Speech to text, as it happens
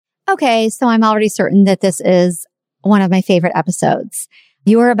Okay, so I'm already certain that this is one of my favorite episodes.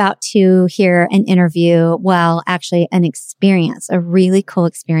 You are about to hear an interview, well, actually an experience, a really cool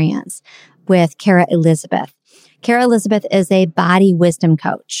experience with Kara Elizabeth. Kara Elizabeth is a body wisdom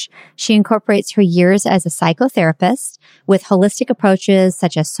coach. She incorporates her years as a psychotherapist with holistic approaches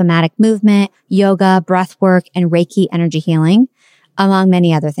such as somatic movement, yoga, breath work, and Reiki energy healing, among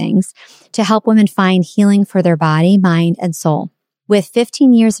many other things, to help women find healing for their body, mind, and soul. With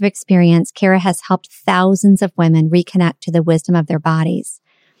 15 years of experience, Kara has helped thousands of women reconnect to the wisdom of their bodies.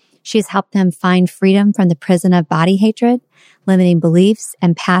 She's helped them find freedom from the prison of body hatred, limiting beliefs,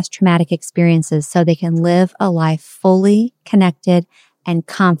 and past traumatic experiences so they can live a life fully connected and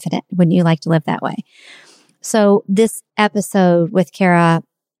confident. Wouldn't you like to live that way? So this episode with Kara,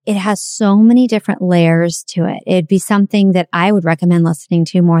 it has so many different layers to it. It'd be something that I would recommend listening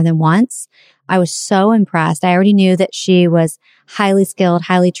to more than once. I was so impressed. I already knew that she was highly skilled,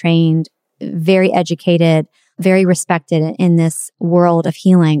 highly trained, very educated, very respected in this world of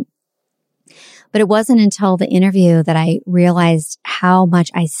healing. But it wasn't until the interview that I realized how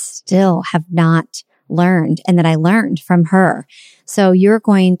much I still have not learned and that I learned from her. So you're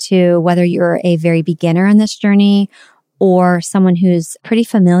going to, whether you're a very beginner in this journey or someone who's pretty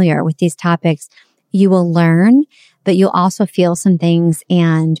familiar with these topics, you will learn, but you'll also feel some things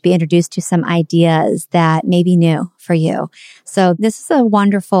and be introduced to some ideas that may be new for you. So this is a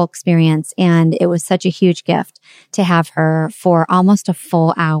wonderful experience, and it was such a huge gift to have her for almost a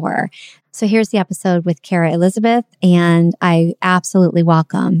full hour. So here's the episode with Kara Elizabeth, and I absolutely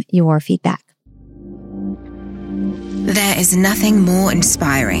welcome your feedback. There is nothing more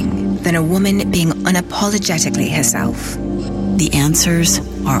inspiring than a woman being unapologetically herself. The answers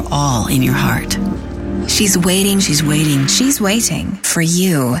are all in your heart. She's waiting for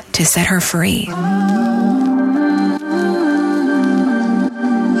you to set her free.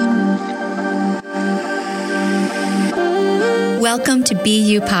 Welcome to Be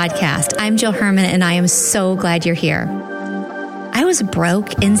You Podcast. I'm Jill Herman, and I am so glad you're here. I was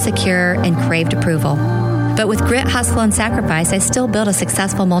broke, insecure, and craved approval. But with grit, hustle, and sacrifice, I still built a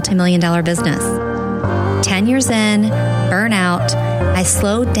successful multi-million-dollar business. 10 years in, burnout, I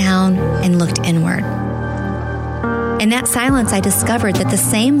slowed down and looked inward. In that silence, I discovered that the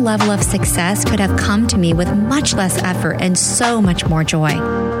same level of success could have come to me with much less effort and so much more joy.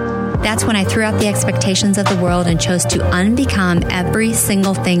 That's when I threw out the expectations of the world and chose to unbecome every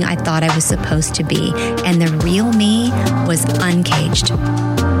single thing I thought I was supposed to be. And the real me was uncaged.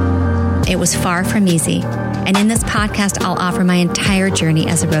 It was far from easy. And in this podcast, I'll offer my entire journey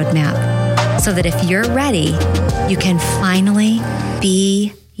as a roadmap so that if you're ready, you can finally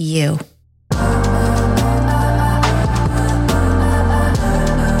be you.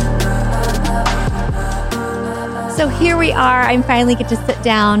 So here we are. I finally get to sit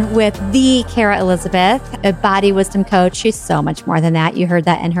down with the Kara Elizabeth, a body wisdom coach. She's so much more than that. You heard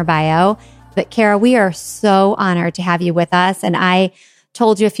that in her bio. But Kara, we are so honored to have you with us. And I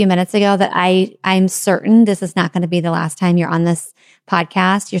told you a few minutes ago that I'm certain this is not going to be the last time you're on this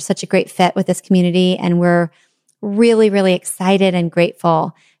podcast. You're such a great fit with this community. And we're really, really excited and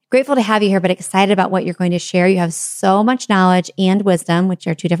grateful to have you here, but excited about what you're going to share. You have so much knowledge and wisdom, which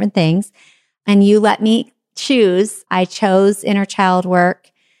are two different things. And you let me choose. I chose inner child work.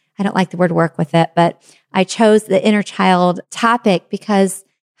 I don't like the word work with it, but I chose the inner child topic because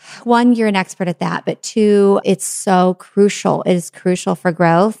one, you're an expert at that, but two, it's so crucial. It is crucial for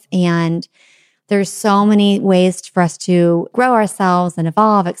growth. And there's so many ways for us to grow ourselves and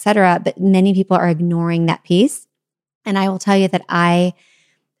evolve, et cetera. But many people are ignoring that piece. And I will tell you that I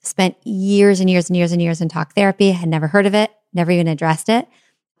spent years and years and years and years in talk therapy, had never heard of it, never even addressed it.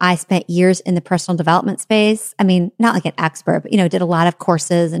 I spent years in the personal development space. I mean, not like an expert, but, did a lot of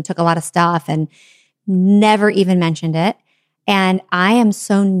courses and took a lot of stuff and never even mentioned it. And I am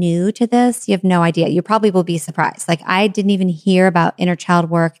so new to this. You have no idea. You probably will be surprised. Like I didn't even hear about inner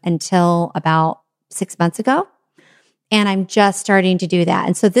child work until about 6 months ago. And I'm just starting to do that.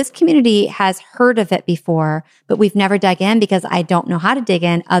 And so this community has heard of it before, but we've never dug in because I don't know how to dig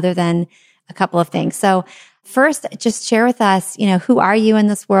in other than a couple of things. So first, just share with us, who are you in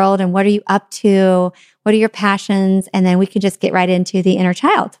this world and what are you up to? What are your passions? And then we can just get right into the inner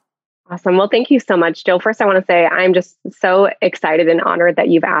child. Awesome. Well, thank you so much, Jill. First, I want to say I'm just so excited and honored that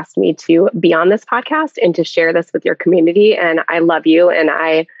you've asked me to be on this podcast and to share this with your community. And I love you and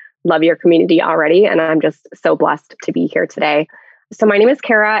I love your community already. And I'm just so blessed to be here today. So my name is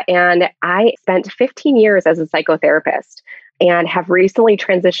Kara, and I spent 15 years as a psychotherapist and have recently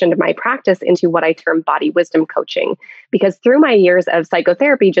transitioned my practice into what I term body wisdom coaching. Because through my years of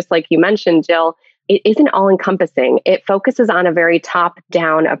psychotherapy, just like you mentioned, Jill, it isn't all encompassing. It focuses on a very top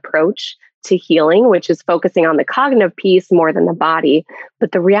down approach to healing, which is focusing on the cognitive piece more than the body.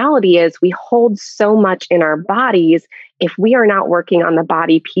 But the reality is we hold so much in our bodies. If we are not working on the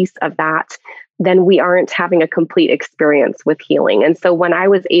body piece of that, then we aren't having a complete experience with healing. And so when I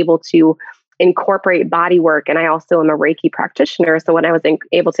was able to incorporate body work, and I also am a Reiki practitioner, so when I was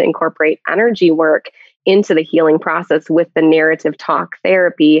able to incorporate energy work into the healing process with the narrative talk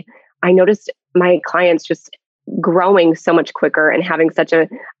therapy, I noticed my clients just growing so much quicker and having such a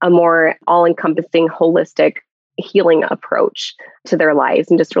more all-encompassing, holistic healing approach to their lives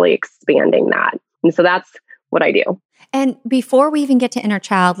and just really expanding that. And so that's what I do. And before we even get to inner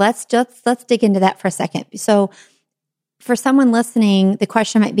child, let's dig into that for a second. So for someone listening, the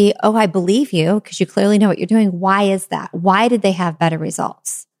question might be, oh, I believe you because you clearly know what you're doing. Why is that? Why did they have better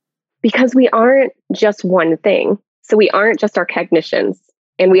results? Because we aren't just one thing. So we aren't just our cognitions,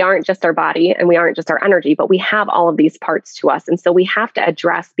 and we aren't just our body, and we aren't just our energy, but we have all of these parts to us. And so we have to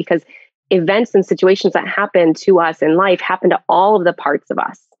address, because events and situations that happen to us in life happen to all of the parts of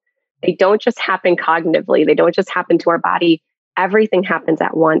us. They don't just happen cognitively. They don't just happen to our body. Everything happens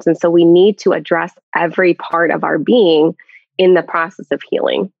at once. And so we need to address every part of our being in the process of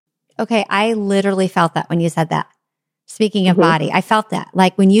healing. Okay. I literally felt that when you said that. Speaking of body, I felt that.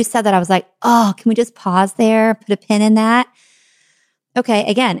 Like when you said that, I was like, oh, can we just pause there, put a pin in that? Okay.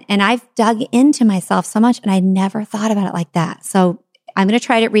 Again, and I've dug into myself so much and I never thought about it like that. So I'm going to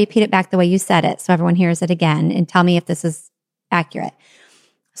try to repeat it back the way you said it so everyone hears it again and tell me if this is accurate.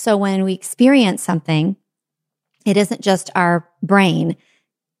 So when we experience something, it isn't just our brain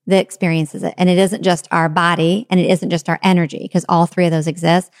that experiences it. And it isn't just our body and it isn't just our energy, because all three of those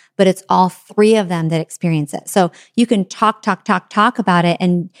exist, but it's all three of them that experience it. So you can talk about it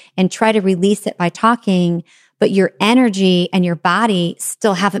and try to release it by talking, but your energy and your body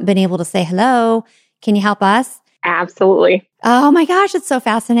still haven't been able to say, hello, can you help us? Absolutely. Oh my gosh, it's so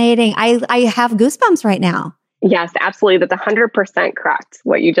fascinating. I have goosebumps right now. Yes, absolutely. That's 100% correct.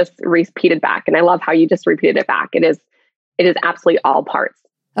 What you just repeated back. And I love how you just repeated it back. It is absolutely all parts.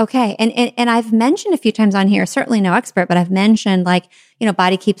 Okay. And I've mentioned a few times on here, certainly no expert, but I've mentioned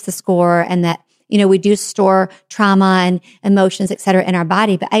body keeps the score and that, we do store trauma and emotions, et cetera, in our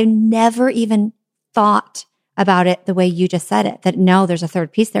body. But I never even thought about it the way you just said it, that no, there's a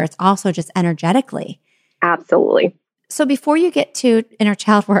third piece there. It's also just energetically. Absolutely. So before you get to inner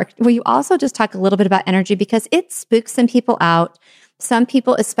child work, will you also just talk a little bit about energy? Because it spooks some people out. Some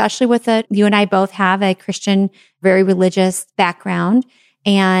people, especially you and I both have a Christian, very religious background,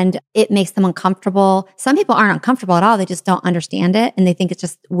 and it makes them uncomfortable. Some people aren't uncomfortable at all. They just don't understand it and they think it's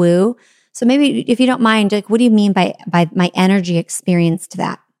just woo. So maybe if you don't mind, what do you mean by my energy experience to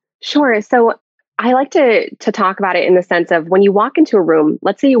that? Sure. So I like to talk about it in the sense of when you walk into a room,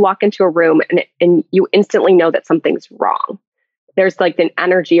 let's say you walk into a room and you instantly know that something's wrong. There's like an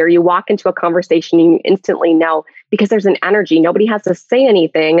energy, or you walk into a conversation and you instantly know because there's an energy. Nobody has to say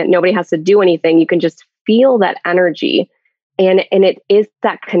anything. Nobody has to do anything. You can just feel that energy. And it is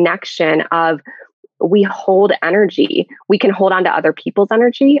that connection of we hold energy. We can hold on to other people's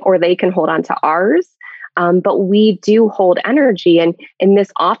energy or they can hold on to ours. But we do hold energy, and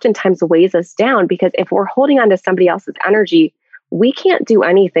this oftentimes weighs us down because if we're holding on to somebody else's energy, we can't do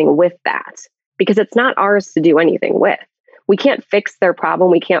anything with that because it's not ours to do anything with. We can't fix their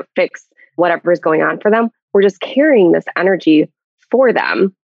problem. We can't fix whatever is going on for them. We're just carrying this energy for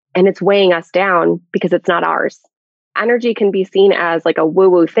them, and it's weighing us down because it's not ours. Energy can be seen as like a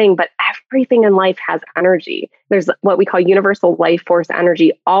woo-woo thing, but everything in life has energy. There's what we call universal life force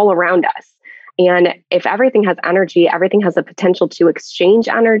energy all around us. And if everything has energy, everything has the potential to exchange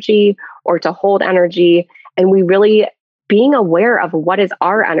energy or to hold energy. And we really being aware of what is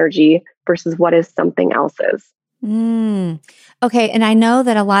our energy versus what is something else's. Okay. And I know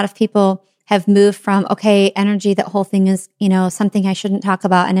that a lot of people have moved from, okay, energy, that whole thing is, something I shouldn't talk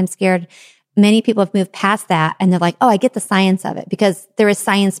about and I'm scared. Many people have moved past that and they're like, oh, I get the science of it because there is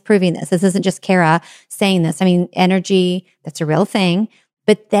science proving this. This isn't just Kara saying this. I mean, energy, that's a real thing.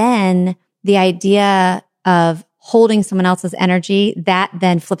 But then the idea of holding someone else's energy, that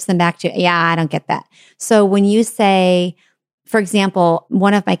then flips them back to, yeah, I don't get that. So when you say, for example,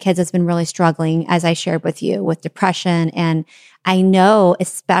 one of my kids has been really struggling, as I shared with you, with depression. And I know,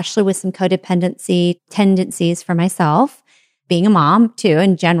 especially with some codependency tendencies for myself, being a mom too,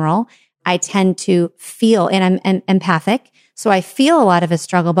 in general, I tend to feel, and I'm empathic. So I feel a lot of his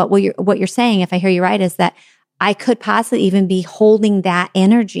struggle. But what you're saying, if I hear you right, is that I could possibly even be holding that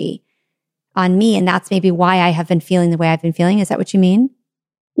energy on me. And that's maybe why I have been feeling the way I've been feeling. Is that what you mean?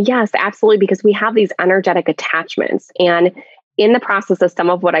 Yes, absolutely. Because we have these energetic attachments. And in the process of some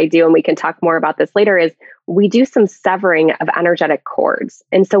of what I do, and we can talk more about this later, is we do some severing of energetic cords.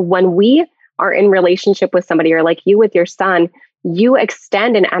 And so when we are in relationship with somebody, or like you with your son, you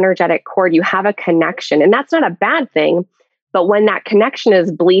extend an energetic cord, you have a connection, and that's not a bad thing. But when that connection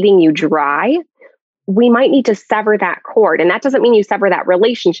is bleeding you dry, we might need to sever that cord. And that doesn't mean you sever that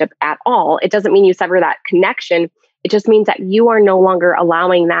relationship at all. It doesn't mean you sever that connection. It just means that you are no longer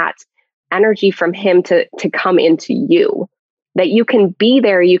allowing that energy from him to come into you, that you can be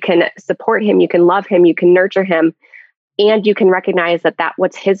there, you can support him, you can love him, you can nurture him, and you can recognize that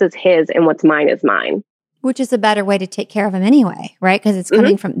what's his is his and what's mine is mine. Which is a better way to take care of them anyway, right? Because it's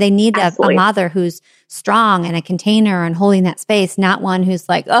coming from, they need a mother who's strong and a container and holding that space, not one who's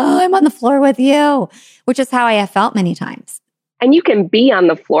like, oh, I'm on the floor with you, which is how I have felt many times. And you can be on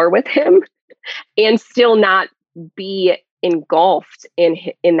the floor with him and still not be engulfed in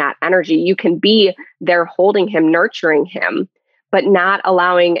that energy. You can be there holding him, nurturing him, but not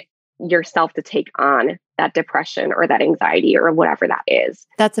allowing yourself to take on that depression or that anxiety or whatever that is.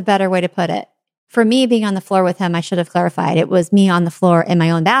 That's a better way to put it. For me, being on the floor with him, I should have clarified. It was me on the floor in my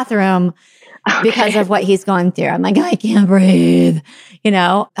own bathroom because of what he's going through. I'm like, I can't breathe,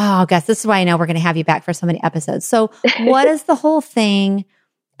 Oh, Gus, this is why I know we're going to have you back for so many episodes. So what is the whole thing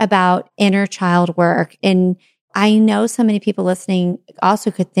about inner child work? And I know so many people listening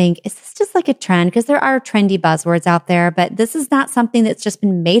also could think, is this just like a trend? Because there are trendy buzzwords out there, but this is not something that's just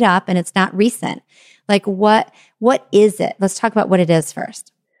been made up and it's not recent. Like what is it? Let's talk about what it is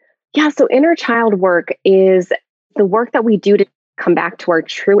first. Yeah, so inner child work is the work that we do to come back to our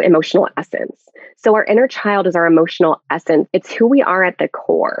true emotional essence. So our inner child is our emotional essence. It's who we are at the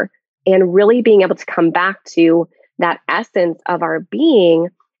core, and really being able to come back to that essence of our being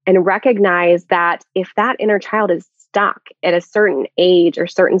and recognize that if that inner child is stuck at a certain age or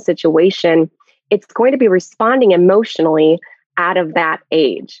certain situation, it's going to be responding emotionally out of that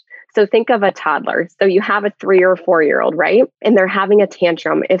age. So think of a toddler. So you have a 3 or 4-year-old, right? And they're having a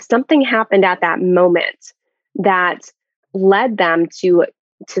tantrum. If something happened at that moment that led them to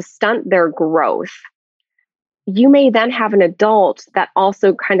stunt their growth, you may then have an adult that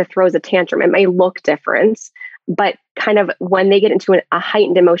also kind of throws a tantrum. It may look different, but kind of when they get into a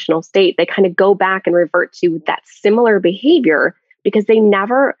heightened emotional state, they kind of go back and revert to that similar behavior because they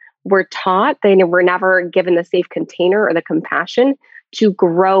never were taught, they were never given the safe container or the compassion to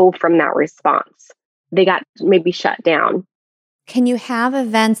grow from that response. They got maybe shut down. Can you have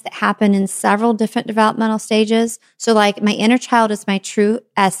events that happen in several different developmental stages? So like my inner child is my true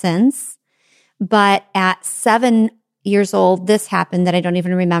essence, but at 7 years old, this happened that I don't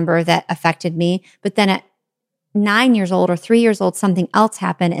even remember that affected me. But then at 9 years old or 3 years old, something else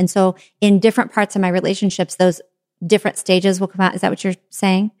happened. And so in different parts of my relationships, those different stages will come out. Is that what you're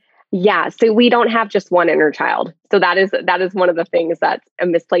saying? Yeah. So we don't have just one inner child. So that is one of the things that's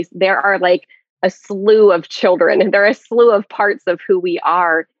misplaced. There are like a slew of children, and there are a slew of parts of who we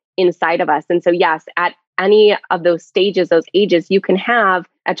are inside of us. And so yes, at any of those stages, those ages, you can have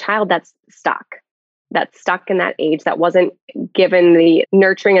a child that's stuck in that age, that wasn't given the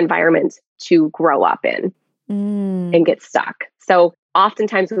nurturing environment to grow up in and get stuck. So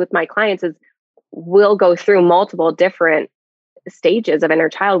oftentimes with my clients is we'll go through multiple different stages of inner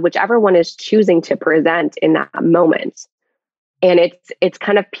child, whichever one is choosing to present in that moment. And it's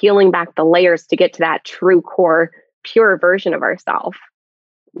kind of peeling back the layers to get to that true core, pure version of ourselves.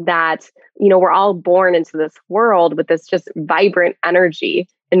 That, we're all born into this world with this just vibrant energy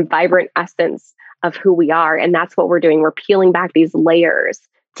and vibrant essence of who we are. And that's what we're doing. We're peeling back these layers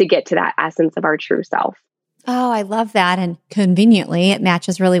to get to that essence of our true self. Oh, I love that. And conveniently, it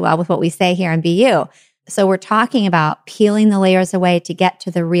matches really well with what we say here in BU. So we're talking about peeling the layers away to get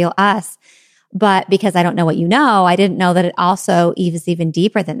to the real us. But because I don't know what you know, I didn't know that it also is even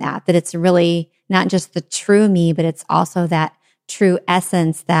deeper than that it's really not just the true me, but it's also that true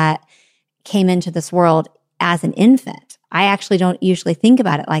essence that came into this world as an infant. I actually don't usually think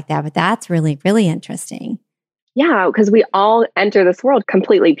about it like that, but that's really, really interesting. Yeah, because we all enter this world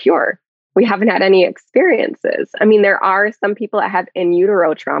completely pure. We haven't had any experiences. I mean, there are some people that have in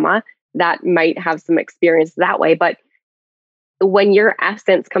utero trauma that might have some experience that way. But when your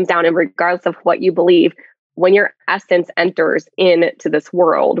essence comes down, and regardless of what you believe, when your essence enters into this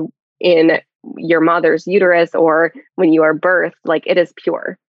world in your mother's uterus or when you are birthed, like it is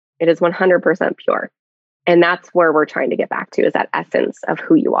pure. It is 100% pure. And that's where we're trying to get back to, is that essence of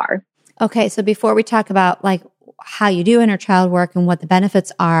who you are. Okay. So before we talk about like how you do inner child work and what the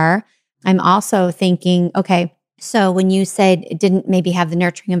benefits are, I'm also thinking, okay, so when you said it didn't maybe have the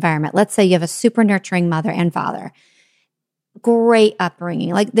nurturing environment, let's say you have a super nurturing mother and father, great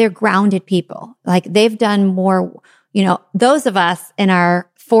upbringing, like they're grounded people, like they've done more those of us in our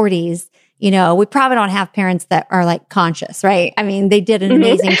 40s, we probably don't have parents that are like conscious, right? I mean, they did an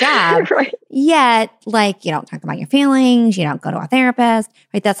amazing job. Right. Yet, like, you don't talk about your feelings. You don't go to a therapist,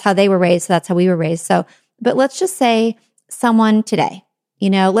 right? That's how they were raised. So that's how we were raised. So, but let's just say someone today,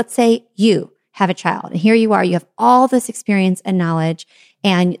 let's say you have a child and here you are, you have all this experience and knowledge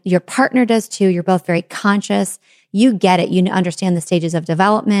and your partner does too. You're both very conscious. You get it. You understand the stages of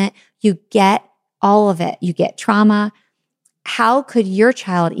development. You get all of it. You get trauma. How could your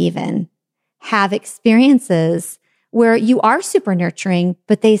child even have experiences where you are super nurturing,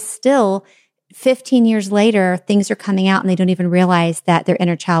 but they still, 15 years later, things are coming out and they don't even realize that their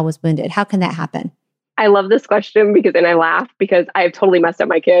inner child was wounded? How can that happen? I love this question and I laugh because I've totally messed up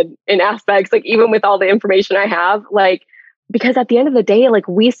my kid in aspects, like even with all the information I have, like, because at the end of the day, like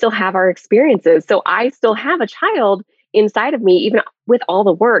we still have our experiences. So I still have a child inside of me, even with all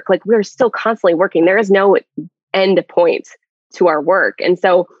the work, like we're still constantly working. There is no end point to our work. And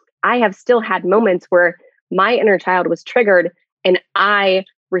so I have still had moments where my inner child was triggered and I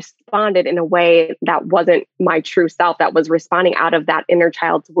responded in a way that wasn't my true self, that was responding out of that inner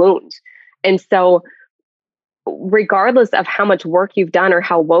child's wound. And so regardless of how much work you've done or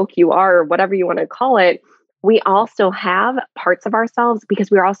how woke you are or whatever you want to call it, we all still have parts of ourselves because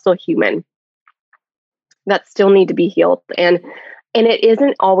we're all still human that still need to be healed. And it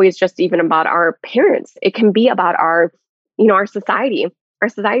isn't always just even about our parents. It can be about our society. Our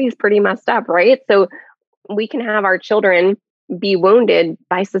society is pretty messed up, right? So we can have our children be wounded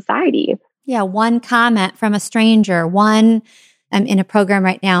by society. Yeah, one comment from a stranger. I'm in a program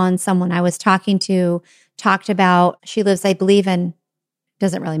right now and someone I was talking to talked about, she lives, I believe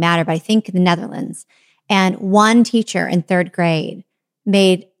doesn't really matter, but I think the Netherlands. And one teacher in 3rd grade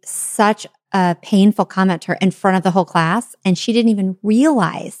made such a painful comment to her in front of the whole class. And she didn't even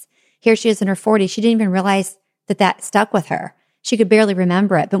realize, here she is in her 40s, she didn't even realize that stuck with her. She could barely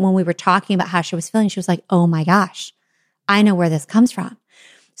remember it. But when we were talking about how she was feeling, she was like, oh my gosh, I know where this comes from.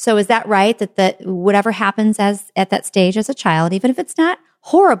 So is that right? That whatever happens at that stage as a child, even if it's not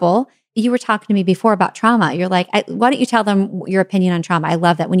horrible, you were talking to me before about trauma. You're like, why don't you tell them your opinion on trauma? I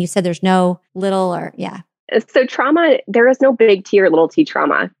love that when you said there's no little or, yeah. So trauma, there is no big T or little t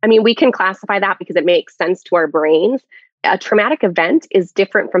trauma. I mean, we can classify that because it makes sense to our brains. A traumatic event is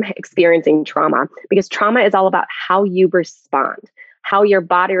different from experiencing trauma because trauma is all about how you respond, how your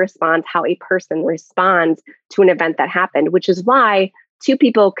body responds, how a person responds to an event that happened, which is why two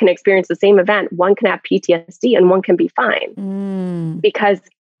people can experience the same event. One can have PTSD and one can be fine because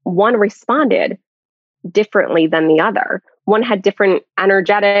one responded differently than the other. One had different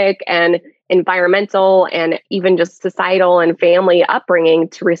energetic and environmental and even just societal and family upbringing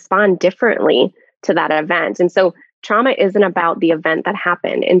to respond differently to that event. And so trauma isn't about the event that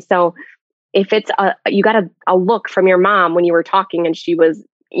happened. And so if it's you got a look from your mom when you were talking and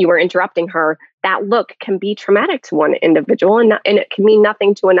you were interrupting her, that look can be traumatic to one individual and it can mean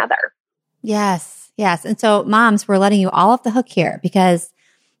nothing to another. Yes. And so moms, we're letting you all off the hook here because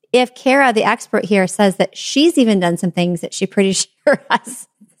if Kara, the expert here, says that she's even done some things that she pretty sure has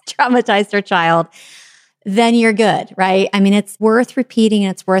traumatized her child, then you're good, right? I mean, it's worth repeating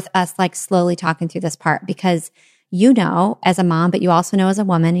and it's worth us like slowly talking through this part because as a mom, but you also know as a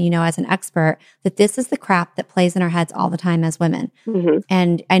woman, and as an expert, that this is the crap that plays in our heads all the time as women. Mm-hmm.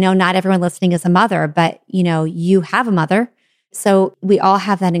 And I know not everyone listening is a mother, but you have a mother. So we all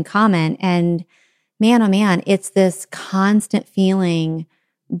have that in common. And man, oh man, it's this constant feeling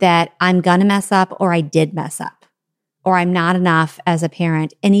that I'm going to mess up or I did mess up or I'm not enough as a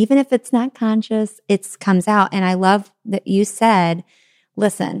parent. And even if it's not conscious, it comes out. And I love that you said,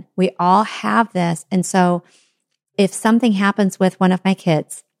 listen, we all have this. And so if something happens with one of my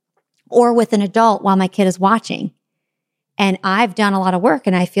kids or with an adult while my kid is watching, and I've done a lot of work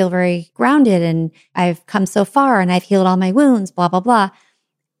and I feel very grounded and I've come so far and I've healed all my wounds, blah, blah, blah,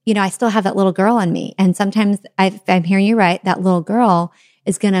 I still have that little girl in me. And sometimes I'm hearing you right, that little girl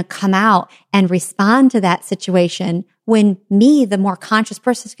is going to come out and respond to that situation when me, the more conscious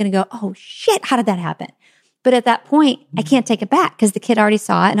person, is going to go, oh shit, how did that happen? But at that point, I can't take it back because the kid already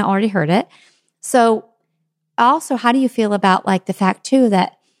saw it and already heard it. So also, how do you feel about like the fact too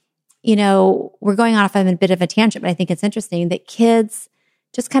that, we're going off on a bit of a tangent, but I think it's interesting that kids,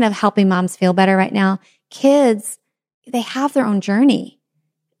 just kind of helping moms feel better right now, kids, they have their own journey.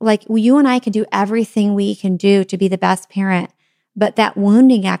 Like you and I can do everything we can do to be the best parent, but that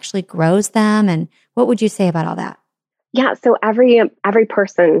wounding actually grows them. And what would you say about all that? Yeah. So every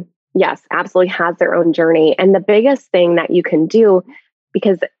person, yes, absolutely has their own journey. And the biggest thing that you can do,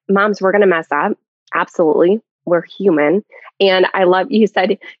 because moms, we're going to mess up. Absolutely. We're human. And I love, you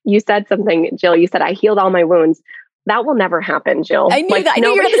said something, Jill, you said, I healed all my wounds. that will never happen, Jill. I knew that. I knew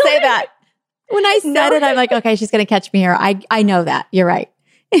you were going to say that. When I said it, I'm like, okay, she's going to catch me here. I know that. You're right.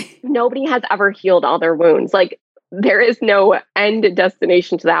 Nobody has ever healed all their wounds. Like, there is no end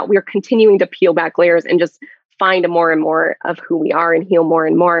destination to that. We're continuing to peel back layers and just find more and more of who we are and heal more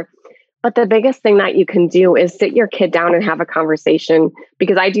and more. But the biggest thing that you can do is sit your kid down and have a conversation,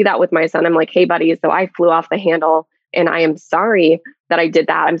 because I do that with my son. I'm like, hey, buddy, so I flew off the handle and I am sorry that I did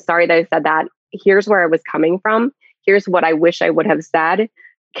that. I'm sorry that I said that. Here's where I was coming from. Here's what I wish I would have said.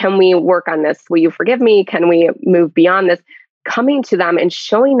 Can we work on this? Will you forgive me? Can we move beyond this? Coming to them and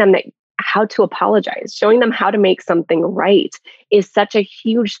showing them that how to apologize, showing them how to make something right is such a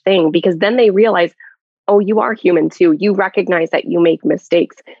huge thing, because then they realize, oh, you are human too. You recognize that you make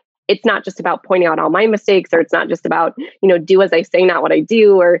mistakes. It's not just about pointing out all my mistakes, or it's not just about, do as I say, not what I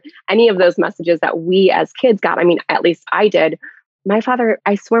do, or any of those messages that we as kids got. I mean, at least I did. My father,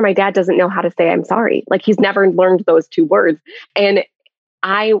 I swear my dad doesn't know how to say I'm sorry. Like, he's never learned those two words. And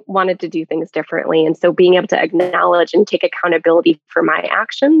I wanted to do things differently. And so being able to acknowledge and take accountability for my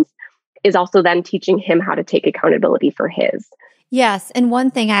actions is also then teaching him how to take accountability for his. Yes. And one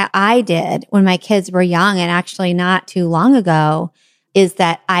thing I did when my kids were young, and actually not too long ago, is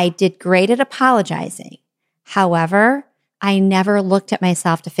that I did great at apologizing. However, I never looked at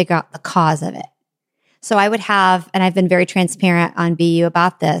myself to figure out the cause of it. So I would have, and I've been very transparent on BU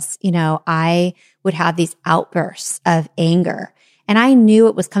about this, I would have these outbursts of anger. And I knew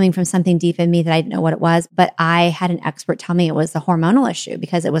it was coming from something deep in me that I didn't know what it was, but I had an expert tell me it was a hormonal issue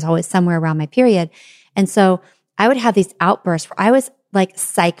because it was always somewhere around my period. And so I would have these outbursts where I was like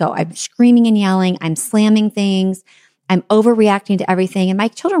psycho. I'm screaming and yelling. I'm slamming things. I'm overreacting to everything. And my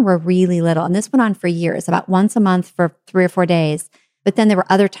children were really little. And this went on for years, about once a month for 3 or 4 days. But then there were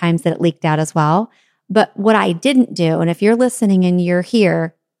other times that it leaked out as well. But what I didn't do, and if you're listening and you're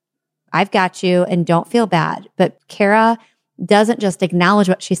here, I've got you, and don't feel bad. But Kara doesn't just acknowledge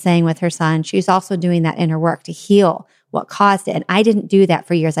what she's saying with her son. She's also doing that inner work to heal what caused it. And I didn't do that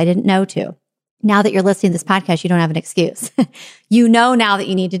for years. I didn't know to. Now that you're listening to this podcast, you don't have an excuse. You know now that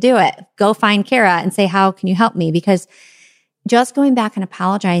you need to do it. Go find Kara and say, how can you help me? Because just going back and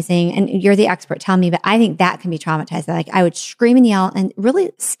apologizing, and you're the expert, tell me, but I think that can be traumatizing. Like, I would scream and yell and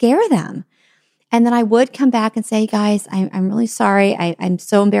really scare them. And then I would come back and say, guys, I'm really sorry. I'm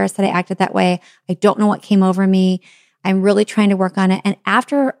so embarrassed that I acted that way. I don't know what came over me. I'm really trying to work on it. And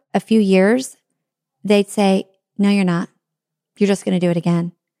after a few years, they'd say, no, you're not. You're just going to do it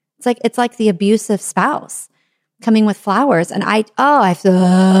again. It's like the abusive spouse coming with flowers. And I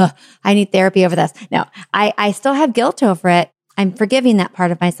need therapy over this. No, I still have guilt over it. I'm forgiving that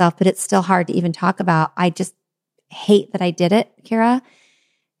part of myself, but it's still hard to even talk about. I just hate that I did it, Kara.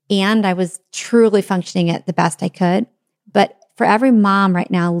 And I was truly functioning at the best I could. But for every mom right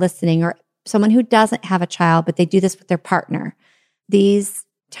now listening, or someone who doesn't have a child, but they do this with their partner, these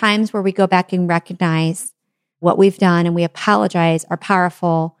times where we go back and recognize what we've done and we apologize are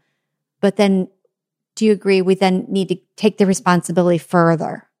powerful. But then, do you agree we then need to take the responsibility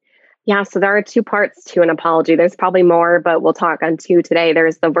further? Yeah, so there are 2 parts to an apology. There's probably more, but we'll talk on 2 today.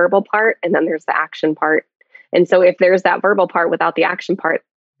 There's the verbal part, and then there's the action part. And so if there's that verbal part without the action part,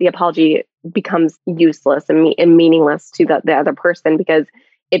 the apology becomes useless and meaningless to the other person, because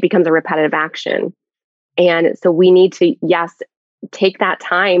it becomes a repetitive action. And so we need to, yes, take that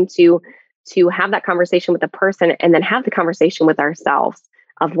time to have that conversation with the person, and then have the conversation with ourselves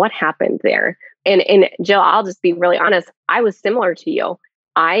of what happened there. And Jill, I'll just be really honest. I was similar to you.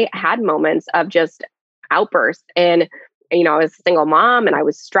 I had moments of just outbursts, and I was a single mom, and I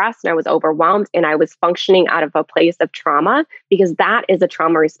was stressed, and I was overwhelmed, and I was functioning out of a place of trauma, because that is a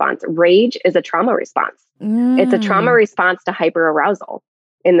trauma response. Rage is a trauma response. It's a trauma response to hyperarousal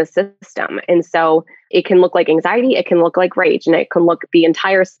in the system. And so it can look like anxiety, it can look like rage, and it can look the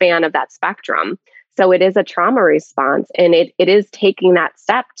entire span of that spectrum. So it is a trauma response, and it is taking that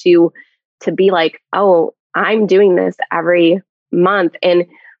step to be like, oh, I'm doing this every month. And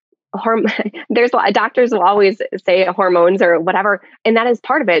doctors will always say hormones or whatever, and that is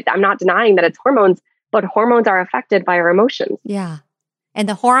part of it. I'm not denying that it's hormones, but hormones are affected by our emotions. Yeah. And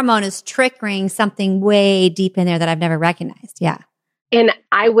the hormone is triggering something way deep in there that I've never recognized. Yeah. And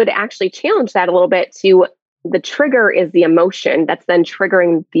I would actually challenge that a little bit to the trigger is the emotion that's then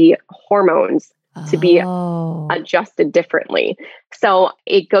triggering the hormones to be adjusted differently. So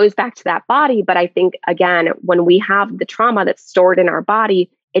it goes back to that body. But I think, again, when we have the trauma that's stored in our body,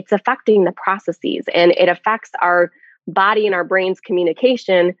 it's affecting the processes, and it affects our body and our brain's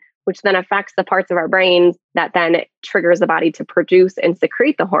communication, which then affects the parts of our brains that then triggers the body to produce and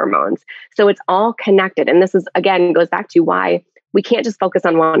secrete the hormones. So it's all connected. And this is, again, goes back to why we can't just focus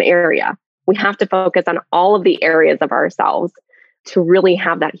on one area. We have to focus on all of the areas of ourselves to really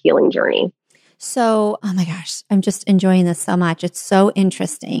have that healing journey. So, oh my gosh, I'm just enjoying this so much. It's so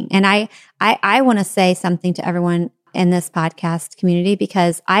interesting. And I want to say something to everyone in this podcast community,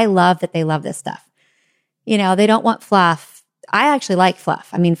 because I love that they love this stuff. You know, they don't want fluff. I actually like fluff.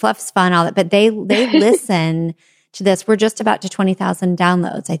 I mean, fluff's fun, all that, but they listen to this. We're just about to 20,000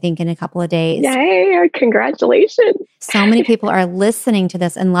 downloads, I think, in a couple of days. Yay, congratulations. So many people are listening to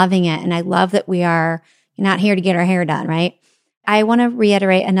this and loving it. And I love that we are not here to get our hair done, right? I want to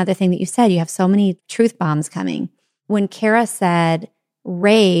reiterate another thing that you said. You have so many truth bombs coming. When Kara said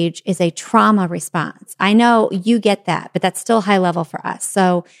rage is a trauma response, I know you get that, but that's still high level for us.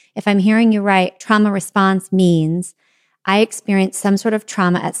 So if I'm hearing you right, trauma response means I experienced some sort of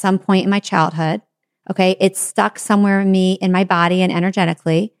trauma at some point in my childhood. Okay. It's stuck somewhere in me, in my body and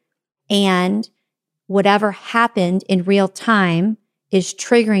energetically. And whatever happened in real time is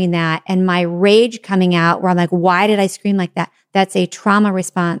triggering that. And my rage coming out where I'm like, why did I scream like that? That's a trauma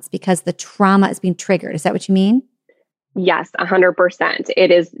response because the trauma is being triggered. Is that what you mean? Yes, 100%.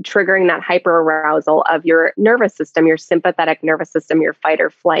 It is triggering that hyperarousal of your nervous system, your sympathetic nervous system, your fight or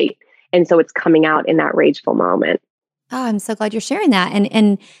flight. And so it's coming out in that rageful moment. Oh, I'm so glad you're sharing that.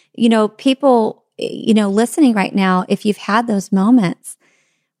 And you know, people, you know, listening right now, if you've had those moments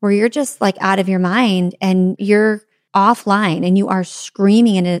where you're just like out of your mind and you're offline and you are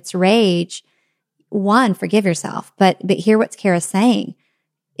screaming and it's rage, one, forgive yourself. But hear what Kara's saying.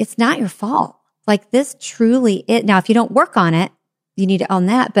 It's not your fault. Like this truly is. Now, if you don't work on it, you need to own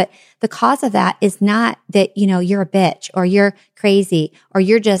that. But the cause of that is not that, you know, you're a bitch or you're crazy or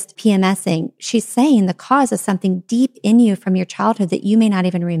you're just PMSing. She's saying the cause is something deep in you from your childhood that you may not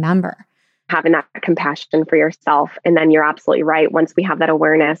even remember. Having that compassion for yourself. And then you're absolutely right. Once we have that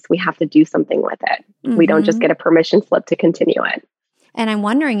awareness, we have to do something with it. Mm-hmm. We don't just get a permission slip to continue it. And I'm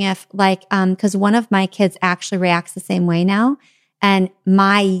wondering if because one of my kids actually reacts the same way now. And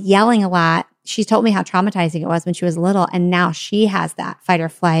my yelling a lot, she told me how traumatizing it was when she was little. And now she has that fight or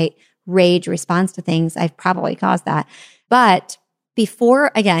flight, rage response to things. I've probably caused that. But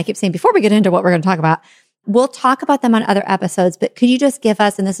before we get into what we're going to talk about, we'll talk about them on other episodes. But could you just give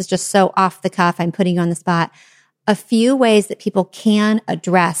us, and this is just so off the cuff, I'm putting you on the spot, a few ways that people can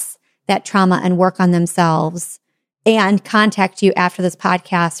address that trauma and work on themselves and contact you after this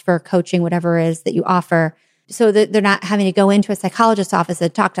podcast for coaching, whatever it is that you offer, so that they're not having to go into a psychologist's office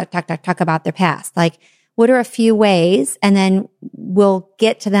and talk about their past? Like, what are a few ways? And then we'll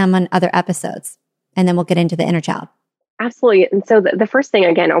get to them on other episodes. And then we'll get into the inner child. Absolutely. And so the first thing,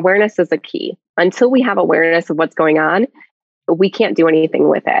 again, awareness is a key. Until we have awareness of what's going on, we can't do anything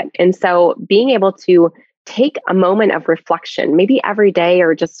with it. And so being able to take a moment of reflection, maybe every day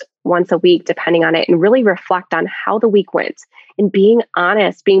or just once a week, depending on it, and really reflect on how the week went and being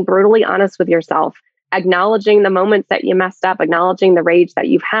honest, being brutally honest with yourself, acknowledging the moments that you messed up, acknowledging the rage that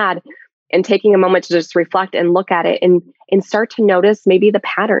you've had, and taking a moment to just reflect and look at it and start to notice maybe the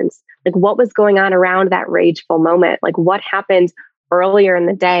patterns, like what was going on around that rageful moment, like what happened earlier in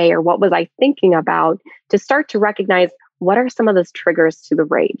the day, or what was I thinking about, to start to recognize what are some of those triggers to the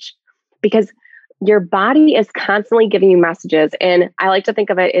rage. Because your body is constantly giving you messages. And I like to think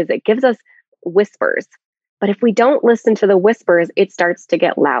of it as it gives us whispers. But if we don't listen to the whispers, it starts to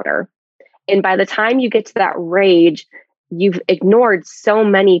get louder. And by the time you get to that rage, you've ignored so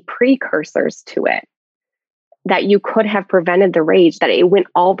many precursors to it that you could have prevented the rage, that it went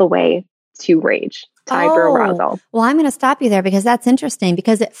all the way to rage, to hyperarousal. Well, I'm going to stop you there because that's interesting,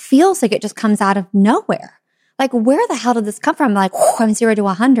 because it feels like it just comes out of nowhere. Like, where the hell did this come from? Like, I'm 0 to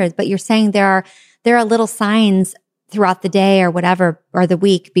 100. But you're saying there are little signs throughout the day or whatever, or the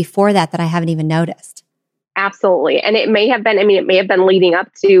week before that I haven't even noticed. Absolutely. And it may have been leading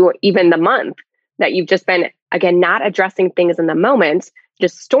up to even the month that you've just been, again, not addressing things in the moment,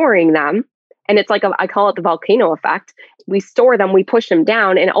 just storing them. And it's like, I call it the volcano effect. We store them, we push them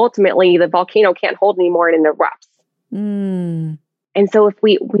down, and ultimately the volcano can't hold anymore and it erupts. Mm. And so if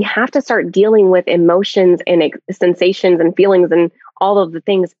we have to start dealing with emotions and sensations and feelings and all of the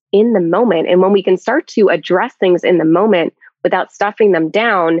things in the moment. And when we can start to address things in the moment without stuffing them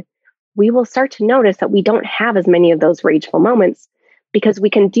down, we will start to notice that we don't have as many of those rageful moments, because we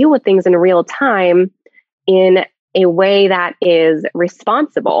can deal with things in real time in a way that is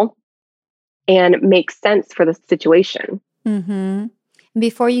responsible and makes sense for the situation. Mm-hmm.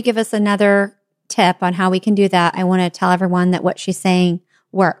 Before you give us another tip on how we can do that, I want to tell everyone that what she's saying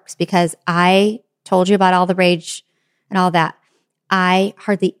works, because I told you about all the rage and all that. I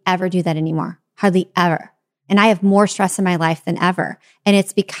hardly ever do that anymore. Hardly ever. And I have more stress in my life than ever. And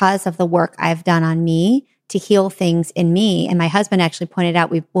it's because of the work I've done on me to heal things in me. And my husband actually pointed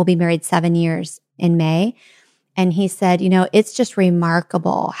out, we'll be married 7 years in May. And he said, it's just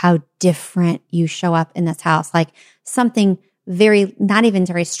remarkable how different you show up in this house. Like something not even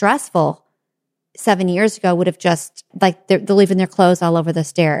very stressful 7 years ago would have just like they're leaving their clothes all over the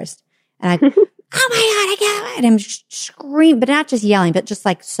stairs. And oh my God, I get it. And I'm screaming, but not just yelling, but just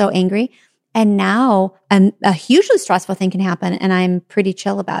like so angry. And now a hugely stressful thing can happen and I'm pretty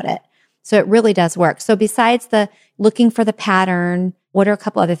chill about it. So it really does work. So besides the looking for the pattern, what are a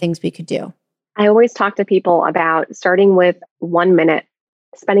couple other things we could do? I always talk to people about starting with 1 minute,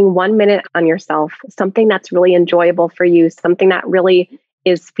 spending 1 minute on yourself, something that's really enjoyable for you, something that really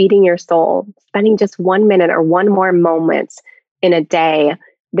is feeding your soul, spending just 1 minute or one more moment in a day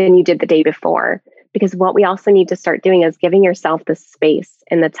than you did the day before. Because what we also need to start doing is giving yourself the space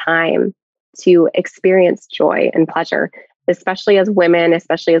and the time to experience joy and pleasure, especially as women,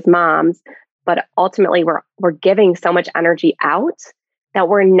 especially as moms. But ultimately, we're giving so much energy out that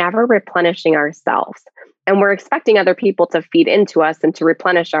we're never replenishing ourselves. And we're expecting other people to feed into us and to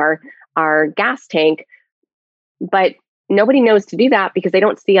replenish our gas tank. But nobody knows to do that because they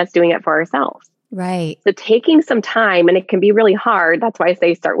don't see us doing it for ourselves. Right. So taking some time, and it can be really hard. That's why I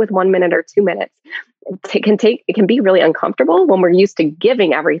say start with 1 minute or 2 minutes. It can be really uncomfortable when we're used to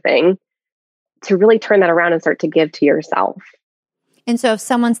giving everything, to really turn that around and start to give to yourself. And so if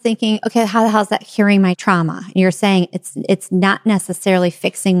someone's thinking, okay, how the hell is that curing my trauma? And you're saying it's not necessarily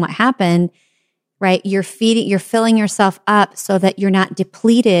fixing what happened, right? You're filling yourself up so that you're not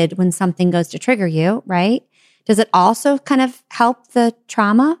depleted when something goes to trigger you, right? Does it also kind of help the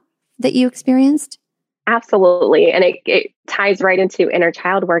trauma that you experienced? Absolutely. And it ties right into inner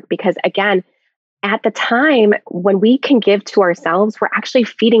child work because, again, at the time when we can give to ourselves, we're actually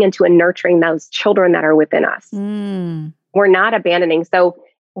feeding into and nurturing those children that are within us. We're not abandoning. So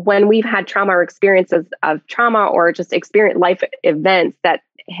when we've had trauma or experiences of trauma or just experience life events that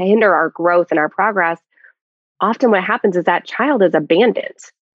hinder our growth and our progress, often what happens is that child is abandoned.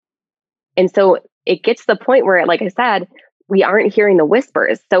 And so it gets to the point where, like I said, we aren't hearing the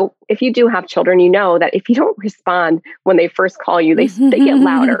whispers. So if you do have children, you know that if you don't respond when they first call you, they get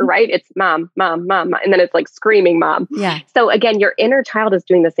louder, right? It's mom, mom, mom. And then it's like screaming mom. Yeah. So again, your inner child is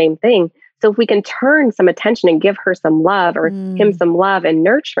doing the same thing. So if we can turn some attention and give her some love or him some love and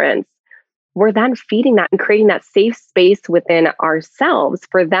nurturance, we're then feeding that and creating that safe space within ourselves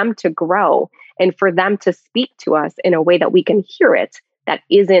for them to grow and for them to speak to us in a way that we can hear it, that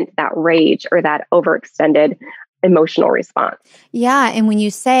isn't that rage or that overextended emotional response. Yeah. And when you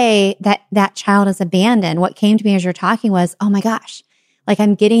say that child is abandoned, what came to me as you're talking was, oh my gosh, like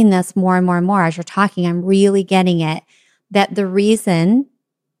I'm getting this more and more and more as you're talking. I'm really getting it. That the reason,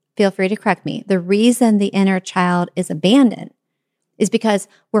 feel free to correct me, the reason the inner child is abandoned is because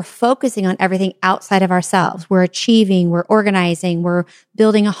we're focusing on everything outside of ourselves. We're achieving, we're organizing, we're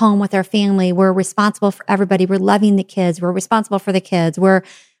building a home with our family, we're responsible for everybody, we're loving the kids, we're responsible for the kids,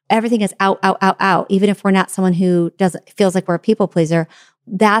 everything is out, out, out, out. Even if we're not someone who feels like we're a people pleaser,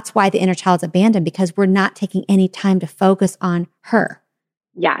 that's why the inner child's abandoned, because we're not taking any time to focus on her.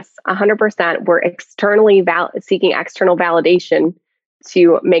 Yes, 100%. We're externally seeking external validation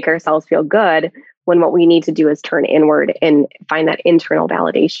to make ourselves feel good, when what we need to do is turn inward and find that internal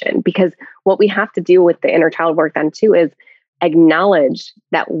validation. Because what we have to do with the inner child work then too is acknowledge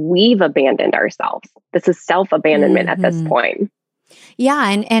that we've abandoned ourselves. This is self-abandonment at this point. Yeah.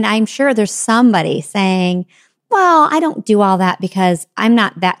 And I'm sure there's somebody saying, well, I don't do all that because I'm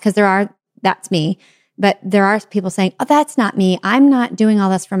not that, because that's me. But there are people saying, oh, that's not me. I'm not doing all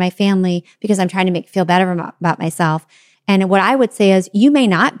this for my family because I'm trying to feel better about myself. And what I would say is you may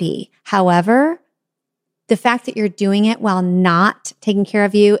not be. However, the fact that you're doing it while not taking care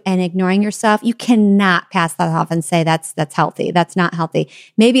of you and ignoring yourself, you cannot pass that off and say that's healthy. That's not healthy.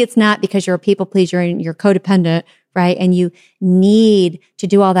 Maybe it's not because you're a people pleaser and you're codependent, right? And you need to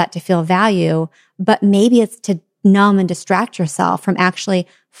do all that to feel value, but maybe it's to numb and distract yourself from actually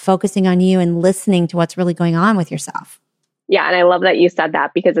focusing on you and listening to what's really going on with yourself. Yeah. And I love that you said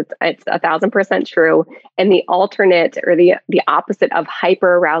that, because it's 1,000% true. And the alternate or the opposite of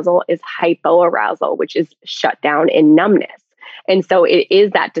hyperarousal is hypoarousal, which is shut down and numbness. And so it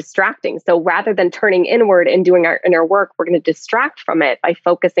is that distracting. So rather than turning inward and doing our inner work, we're going to distract from it by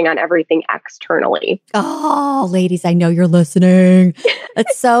focusing on everything externally. Oh, ladies, I know you're listening.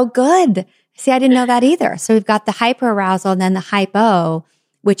 That's so good. See, I didn't know that either. So we've got the hyperarousal and then the hypo,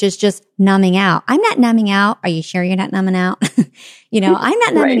 which is just numbing out. I'm not numbing out. Are you sure you're not numbing out? I'm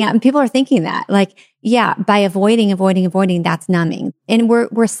not numbing out. And people are thinking that, like, yeah, by avoiding, that's numbing. And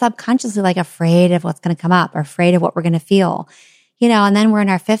we're subconsciously like afraid of what's going to come up or afraid of what we're going to feel, and then we're in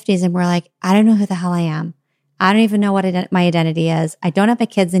our 50s and we're like, I don't know who the hell I am. I don't even know what my identity is. I don't have my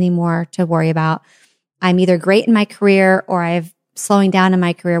kids anymore to worry about. I'm either great in my career or I'm slowing down in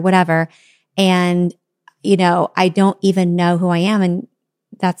my career, whatever. And, I don't even know who I am. And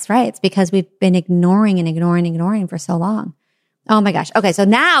that's right. It's because we've been ignoring for so long. Oh my gosh. Okay. So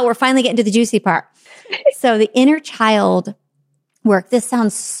now we're finally getting to the juicy part. So the inner child work, this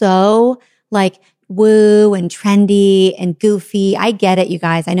sounds so like woo and trendy and goofy. I get it, you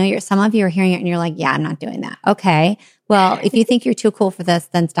guys. I know some of you are hearing it and you're like, yeah, I'm not doing that. Okay. Well, if you think you're too cool for this,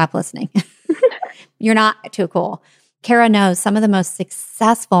 then stop listening. You're not too cool. Kara knows some of the most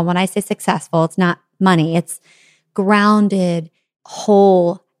successful, when I say successful, it's not money. It's grounded,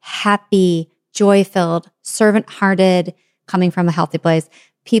 whole, happy, joy-filled, servant-hearted, coming from a healthy place,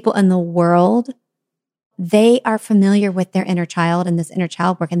 people in the world, they are familiar with their inner child and this inner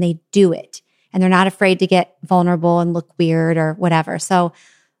child work, and they do it. And they're not afraid to get vulnerable and look weird or whatever. So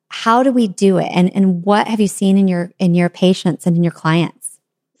how do we do it? And what have you seen in your patients and in your clients?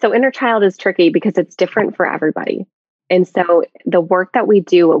 So inner child is tricky because it's different for everybody. And so the work that we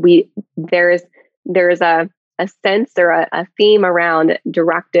do, there's a sense or a theme around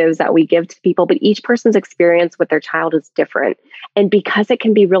directives that we give to people, but each person's experience with their child is different. And because it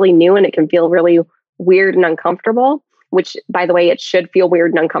can be really new and it can feel really weird and uncomfortable, which, by the way, it should feel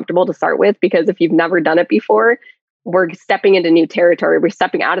weird and uncomfortable to start with, because if you've never done it before, we're stepping into new territory. We're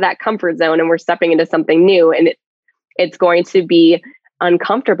stepping out of that comfort zone and we're stepping into something new. And it's going to be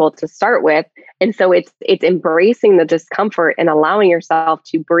uncomfortable to start with. And so it's embracing the discomfort and allowing yourself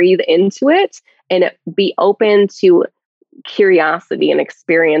to breathe into it and be open to curiosity and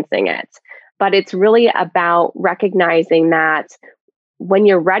experiencing it. But it's really about recognizing that when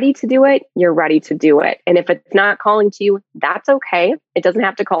you're ready to do it, you're ready to do it. And if it's not calling to you, that's okay. It doesn't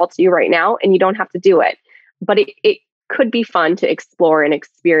have to call to you right now, and you don't have to do it. But it could be fun to explore and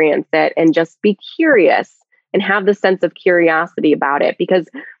experience it and just be curious and have the sense of curiosity about it. Because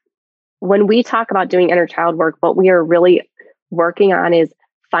when we talk about doing inner child work, what we are really working on is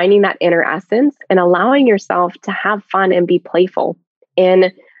finding that inner essence and allowing yourself to have fun and be playful.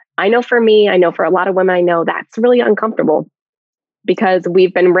 And I know for me, I know for a lot of women, I know that's really uncomfortable because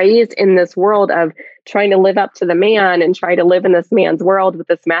we've been raised in this world of trying to live up to the man and try to live in this man's world with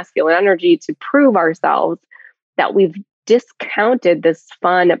this masculine energy to prove ourselves, that we've discounted this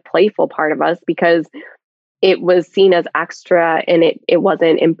fun, playful part of us because it was seen as extra and it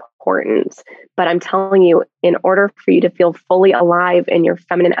wasn't important. But I'm telling you, in order for you to feel fully alive in your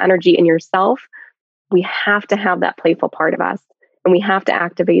feminine energy in yourself, we have to have that playful part of us and we have to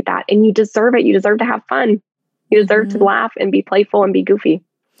activate that. And you deserve it. You deserve to have fun. You deserve to laugh and be playful and be goofy.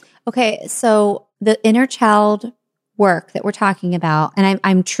 Okay. So the inner child work that we're talking about, and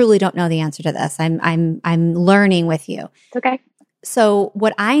I'm truly don't know the answer to this. I'm learning with you. It's okay. So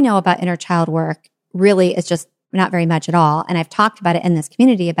what I know about inner child work really is just not very much at all. And I've talked about it in this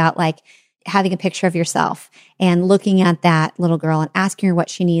community about like having a picture of yourself and looking at that little girl and asking her what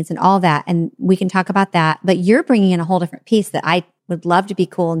she needs and all that. And we can talk about that. But you're bringing in a whole different piece that I would love to be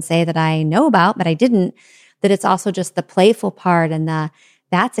cool and say that I know about, but I didn't, that it's also just the playful part and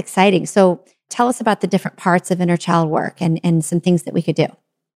that's exciting. So tell us about the different parts of inner child work and some things that we could do.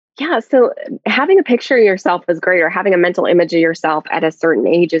 Yeah. So having a picture of yourself is great, or having a mental image of yourself at a certain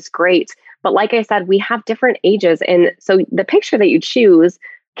age is great. But like I said, we have different ages. And so the picture that you choose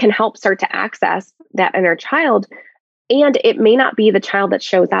can help start to access that inner child. And it may not be the child that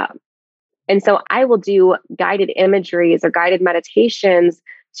shows up. And so I will do guided imageries or guided meditations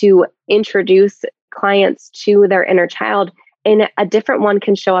to introduce clients to their inner child. And a different one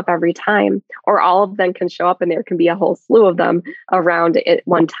can show up every time, or all of them can show up, and there can be a whole slew of them around at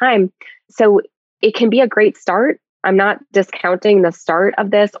one time. So it can be a great start. I'm not discounting the start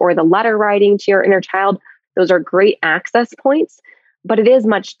of this or the letter writing to your inner child. Those are great access points, but it is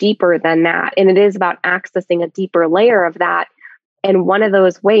much deeper than that. And it is about accessing a deeper layer of that. And one of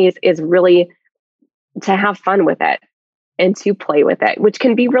those ways is really to have fun with it and to play with it, which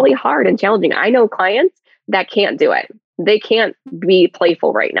can be really hard and challenging. I know clients that can't do it. They can't be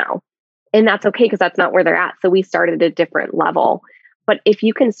playful right now. And that's okay, because that's not where they're at. So we started at a different level. But if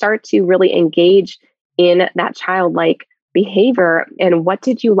you can start to really engage in that childlike behavior, and what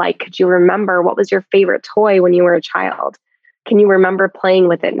did you like? Could you remember what was your favorite toy when you were a child? Can you remember playing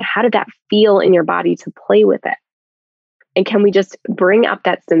with it? And how did that feel in your body to play with it? And can we just bring up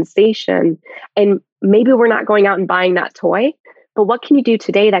that sensation? And maybe we're not going out and buying that toy, but what can you do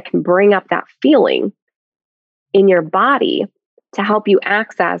today that can bring up that feeling in your body to help you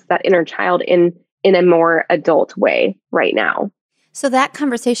access that inner child in a more adult way right now? So that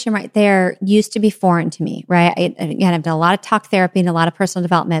conversation right there used to be foreign to me, right? I've done a lot of talk therapy and a lot of personal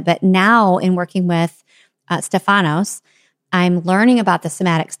development, but now in working with Stefanos, I'm learning about the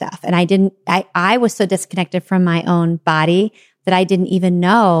somatic stuff. And I was so disconnected from my own body that I didn't even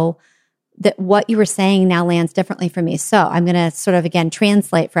know that what you were saying now lands differently for me. So I'm going to sort of, again,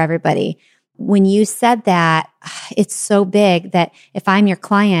 translate for everybody. When you said that, it's so big that if I'm your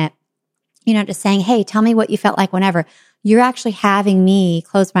client, just saying, hey, tell me what you felt like whenever, you're actually having me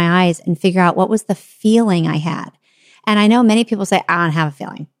close my eyes and figure out what was the feeling I had. And I know many people say, I don't have a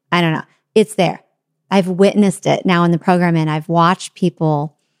feeling. I don't know. It's there. I've witnessed it now in the program, and I've watched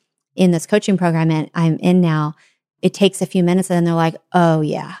people in this coaching program and I'm in now. It takes a few minutes and then they're like, oh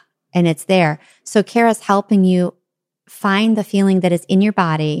yeah. And it's there. So Kara's helping you find the feeling that is in your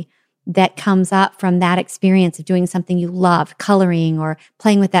body that comes up from that experience of doing something you love, coloring or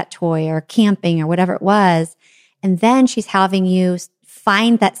playing with that toy or camping or whatever it was. And then she's having you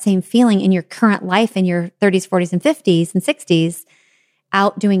find that same feeling in your current life in your 30s, 40s, and 50s and 60s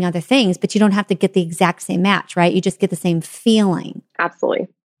out doing other things, but you don't have to get the exact same match, right? You just get the same feeling. Absolutely.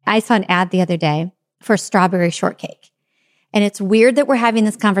 I saw an ad the other day for strawberry shortcake. And it's weird that we're having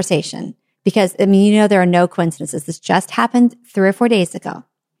this conversation because, there are no coincidences. This just happened 3 or 4 days ago.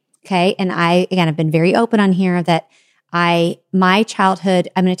 Okay. And I've been very open on here that my childhood,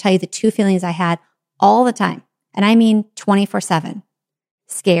 I'm going to tell you the two feelings I had all the time. And I mean 24/7,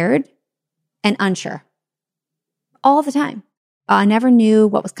 scared and unsure all the time. I never knew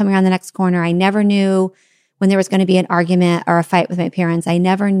what was coming around the next corner. I never knew when there was going to be an argument or a fight with my parents. I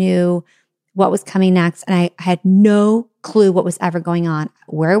never knew what was coming next. And I had no clue what was ever going on.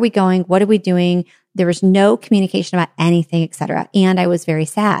 Where are we going? What are we doing? There was no communication about anything, etc. And I was very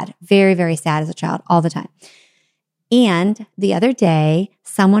sad, very, very sad as a child all the time. And the other day,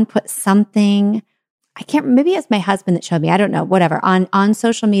 someone put something, maybe it's my husband that showed me, I don't know, whatever, on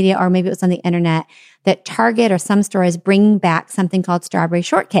social media, or maybe it was on the internet, that Target or some store is bringing back something called strawberry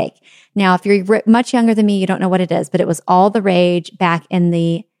shortcake. Now, if you're much younger than me, you don't know what it is, but it was all the rage back in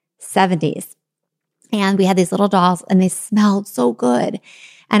the 70s. And we had these little dolls and they smelled so good.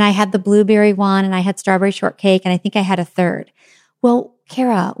 And I had the blueberry one and I had strawberry shortcake and I think I had a third. Well,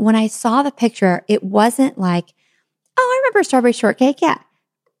 Kara, when I saw the picture, it wasn't like, oh, I remember strawberry shortcake. Yeah.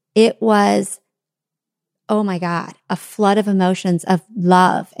 It was, oh my God, a flood of emotions of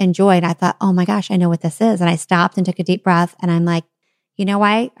love and joy. And I thought, oh my gosh, I know what this is. And I stopped and took a deep breath. And I'm like, you know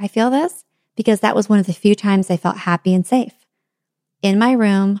why I feel this? Because that was one of the few times I felt happy and safe. In my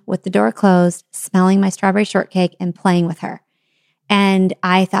room with the door closed, smelling my strawberry shortcake and playing with her. And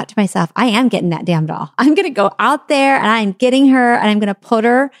I thought to myself, I am getting that damn doll. I'm going to go out there and I'm getting her and I'm going to put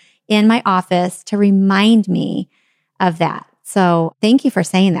her in my office to remind me of that. So thank you for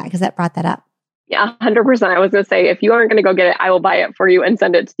saying that because that brought that up. Yeah, 100%. I was going to say, if you aren't going to go get it, I will buy it for you and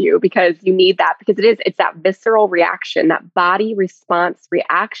send it to you because you need that, because it's that visceral reaction, that body response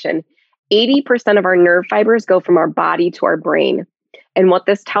reaction. 80% of our nerve fibers go from our body to our brain. And what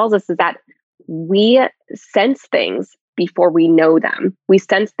this tells us is that we sense things before we know them. We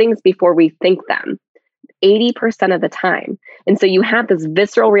sense things before we think them, 80% of the time. And so you have this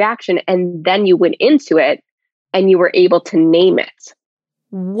visceral reaction and then you went into it and you were able to name it.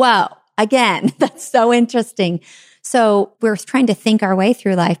 Whoa. Again, that's so interesting. So we're trying to think our way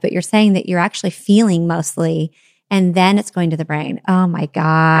through life, but you're saying that you're actually feeling mostly and then it's going to the brain. Oh my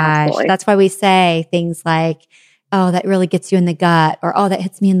gosh. Absolutely. That's why we say things like, oh, that really gets you in the gut, or oh, that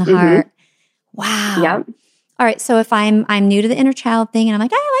hits me in the heart. Wow. Yep. All right. So if I'm new to the inner child thing and I'm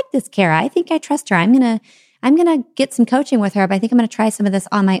like, I like this Kara, I think I trust her. I'm gonna get some coaching with her, but I think I'm gonna try some of this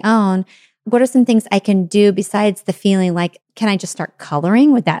on my own. What are some things I can do besides the feeling? Like, can I just start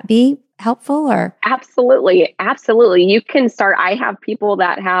coloring? Would that be helpful? Or Absolutely. You can start. I have people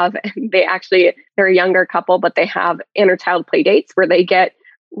that they're a younger couple, but they have inner child play dates where they get,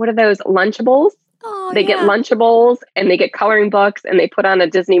 what are those, Lunchables? Oh, they get Lunchables and they get coloring books and they put on a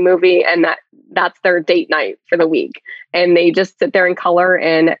Disney movie and that's their date night for the week. And they just sit there and color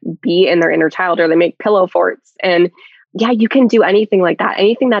and be in their inner child, or they make pillow forts. And yeah, you can do anything like that.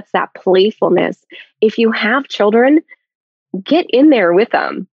 Anything that's that playfulness. If you have children, get in there with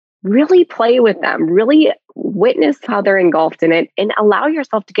them, really play with them, really witness how they're engulfed in it and allow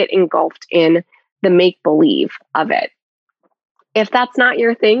yourself to get engulfed in the make-believe of it. If that's not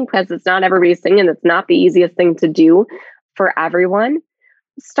your thing, because it's not everybody's thing and it's not the easiest thing to do for everyone,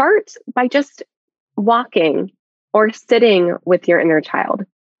 start by just walking or sitting with your inner child.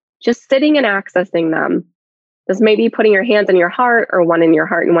 Just sitting and accessing them. Just maybe putting your hands in your heart, or one in your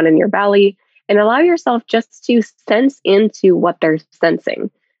heart and one in your belly, and allow yourself just to sense into what they're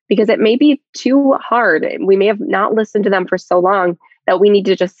sensing, because it may be too hard. We may have not listened to them for so long that we need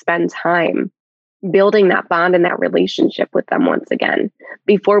to just spend time building that bond and that relationship with them once again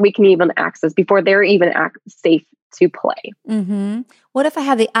before we can even access, before they're even safe to play. Mm-hmm. What if I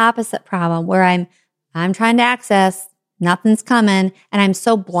have the opposite problem where I'm trying to access, nothing's coming, and I'm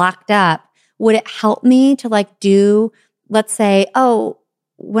so blocked up? Would it help me to like do, let's say,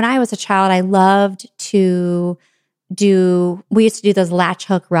 when I was a child, I loved to we used to do those latch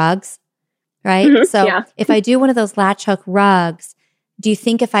hook rugs, right? Mm-hmm. So yeah. If I do one of those latch hook rugs, do you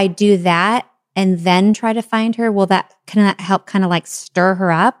think if I do that and then try to find her, will that help kind of like stir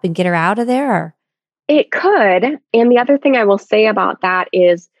her up and get her out of there? Or? It could. And the other thing I will say about that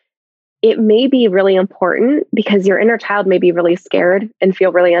is it may be really important because your inner child may be really scared and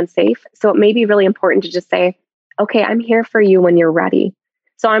feel really unsafe. So it may be really important to just say, okay, I'm here for you when you're ready.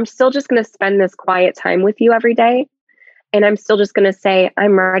 So I'm still just going to spend this quiet time with you every day. And I'm still just going to say,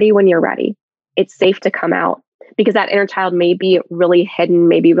 I'm ready when you're ready. It's safe to come out, because that inner child may be really hidden,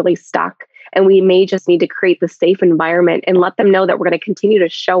 may be really stuck. And we may just need to create the safe environment and let them know that we're going to continue to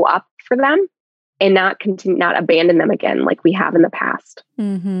show up for them and not abandon them again like we have in the past.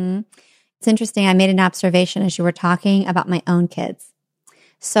 Mm-hmm. It's interesting. I made an observation as you were talking about my own kids.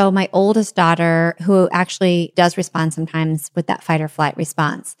 So my oldest daughter, who actually does respond sometimes with that fight or flight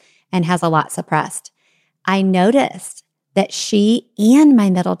response and has a lot suppressed, I noticed that she and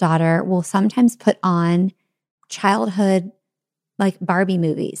my middle daughter will sometimes put on childhood like Barbie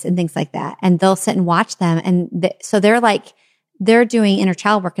movies and things like that. And they'll sit and watch them. And so they're doing inner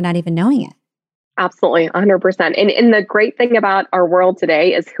child work and not even knowing it. Absolutely, 100%. And the great thing about our world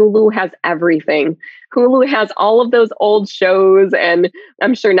today is Hulu has everything. Hulu has all of those old shows, and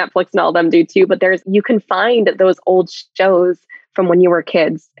I'm sure Netflix and all of them do too, but you can find those old shows from when you were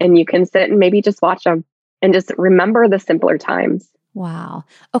kids, and you can sit and maybe just watch them and just remember the simpler times. Wow.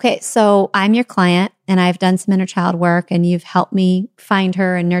 Okay, so I'm your client, and I've done some inner child work, and you've helped me find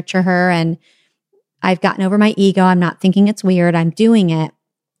her and nurture her, and I've gotten over my ego. I'm not thinking it's weird. I'm doing it.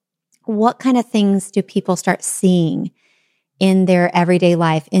 What kind of things do people start seeing in their everyday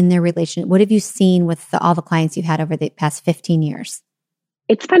life, in their relationship? What have you seen with all the clients you've had over the past 15 years?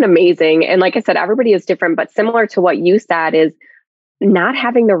 It's been amazing. And like I said, everybody is different, but similar to what you said is not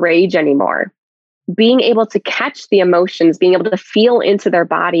having the rage anymore, being able to catch the emotions, being able to feel into their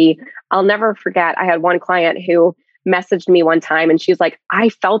body. I'll never forget, I had one client who messaged me one time and she's like, I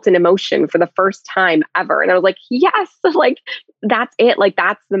felt an emotion for the first time ever. And I was like, yes, like that's it. Like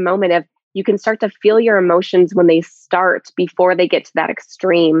that's the moment of you can start to feel your emotions when they start before they get to that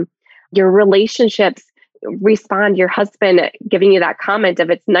extreme. Your relationships respond, your husband giving you that comment of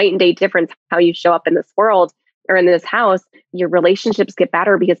it's night and day difference how you show up in this world or in this house. Your relationships get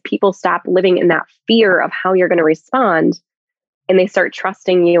better because people stop living in that fear of how you're going to respond and they start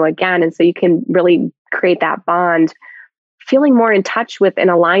trusting you again. And so you can really create that bond, feeling more in touch with and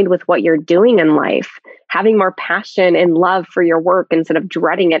aligned with what you're doing in life, having more passion and love for your work instead of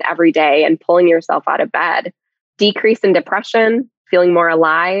dreading it every day and pulling yourself out of bed, decrease in depression, feeling more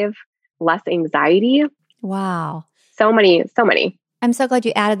alive, less anxiety. Wow. So many. I'm so glad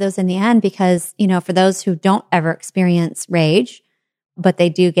you added those in the end because, for those who don't ever experience rage, but they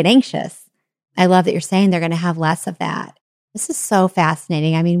do get anxious, I love that you're saying they're going to have less of that. This is so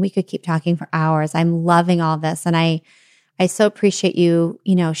fascinating. I mean, we could keep talking for hours. I'm loving all this. And I so appreciate you,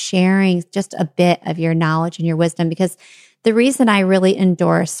 sharing just a bit of your knowledge and your wisdom, because the reason I really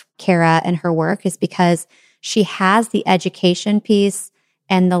endorse Kara and her work is because she has the education piece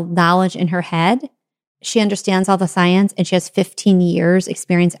and the knowledge in her head. She understands all the science and she has 15 years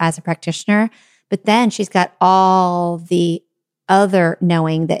experience as a practitioner, but then she's got all the other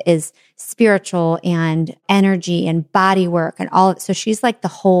knowing that is spiritual and energy and body work and all of it. So she's like the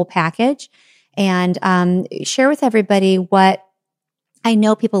whole package. And share with everybody what I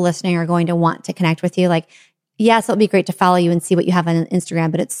know people listening are going to want to connect with you. Like, yes, it'll be great to follow you and see what you have on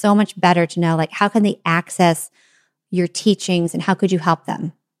Instagram, but it's so much better to know, like, how can they access your teachings and how could you help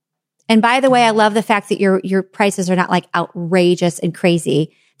them? And by the way, I love the fact that your prices are not like outrageous and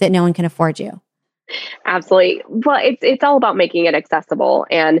crazy that no one can afford you. Absolutely. Well, it's all about making it accessible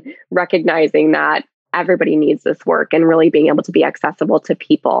and recognizing that everybody needs this work and really being able to be accessible to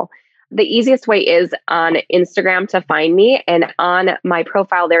people. The easiest way is on Instagram to find me. And on my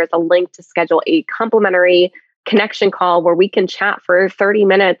profile, there is a link to schedule a complimentary connection call where we can chat for 30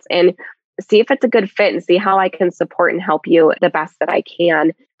 minutes and see if it's a good fit and see how I can support and help you the best that I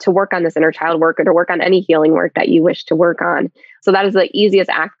can to work on this inner child work or to work on any healing work that you wish to work on. So that is the easiest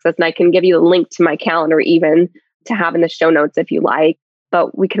access. And I can give you a link to my calendar even to have in the show notes if you like.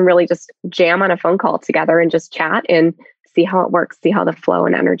 But we can really just jam on a phone call together and just chat and see how it works, see how the flow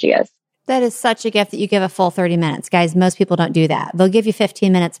and energy is. That is such a gift that you give a full 30 minutes. Guys, most people don't do that. They'll give you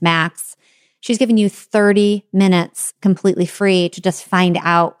 15 minutes max She's given you 30 minutes completely free to just find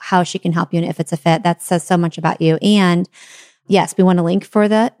out how she can help you and if it's a fit. That says so much about you. And yes, we want to link for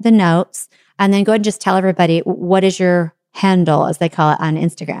the notes. And then go ahead and just tell everybody, what is your handle, as they call it on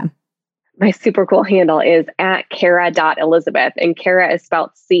Instagram? My super cool handle is at Cara.Elizabeth, and Cara is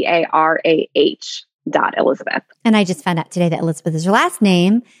spelled CARAH.Elizabeth. And I just found out today that Elizabeth is her last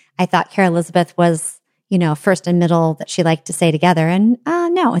name. I thought Cara Elizabeth was, first and middle that she liked to say together. And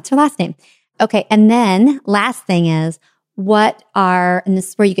no, it's her last name. Okay. And then last thing is, and this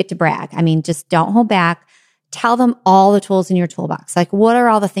is where you get to brag. I mean, just don't hold back. Tell them all the tools in your toolbox. Like, what are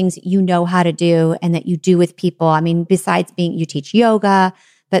all the things that you know how to do and that you do with people? I mean, besides you teach yoga,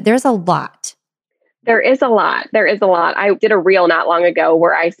 but there's a lot. There is a lot. I did a reel not long ago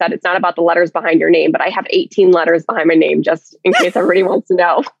where I said it's not about the letters behind your name, but I have 18 letters behind my name, just in case everybody wants to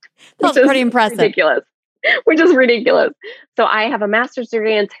know. That's pretty impressive. Which is ridiculous. So I have a master's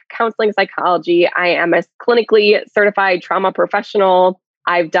degree in counseling psychology. I am a clinically certified trauma professional.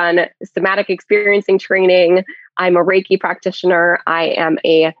 I've done somatic experiencing training. I'm a Reiki practitioner. I am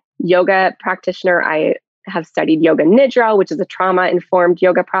a yoga practitioner. I have studied Yoga Nidra, which is a trauma-informed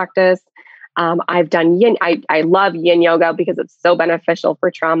yoga practice. I've done yin. I love yin yoga because it's so beneficial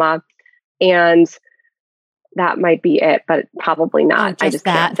for trauma. And that might be it, but probably not. I just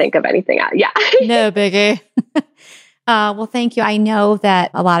can't think of anything else. Yeah. No biggie. Well, thank you. I know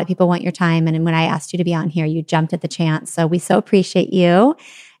that a lot of people want your time. And when I asked you to be on here, you jumped at the chance. So we so appreciate you.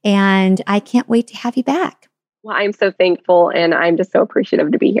 And I can't wait to have you back. Well, I'm so thankful. And I'm just so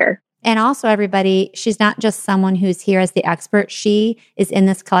appreciative to be here. And also, everybody, she's not just someone who's here as the expert. She is in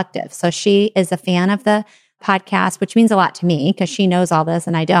this collective. So she is a fan of the podcast, which means a lot to me because she knows all this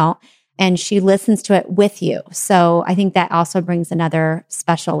and I don't. And she listens to it with you. So I think that also brings another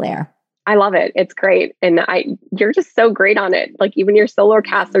special layer. I love it. It's great. And you're just so great on it. Like even your solo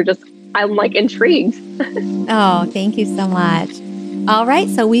casts are I'm like intrigued. Oh, thank you so much. All right.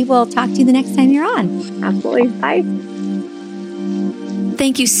 So we will talk to you the next time you're on. Absolutely. Bye.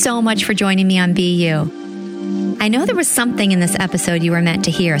 Thank you so much for joining me on Be You. I know there was something in this episode you were meant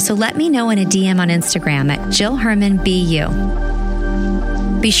to hear, so let me know in a DM on Instagram at Jill Herman BU.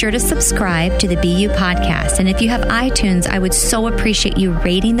 Be sure to subscribe to the BU podcast, and if you have iTunes, I would so appreciate you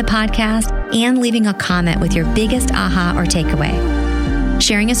rating the podcast and leaving a comment with your biggest aha or takeaway.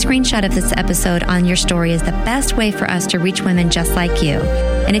 Sharing a screenshot of this episode on your story is the best way for us to reach women just like you.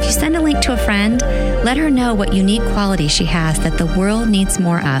 And if you send a link to a friend, let her know what unique quality she has that the world needs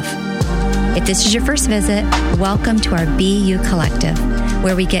more of. If this is your first visit, welcome to our BU Collective,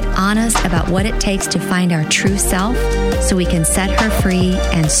 where we get honest about what it takes to find our true self so we can set her free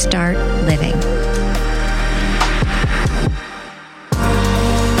and start living.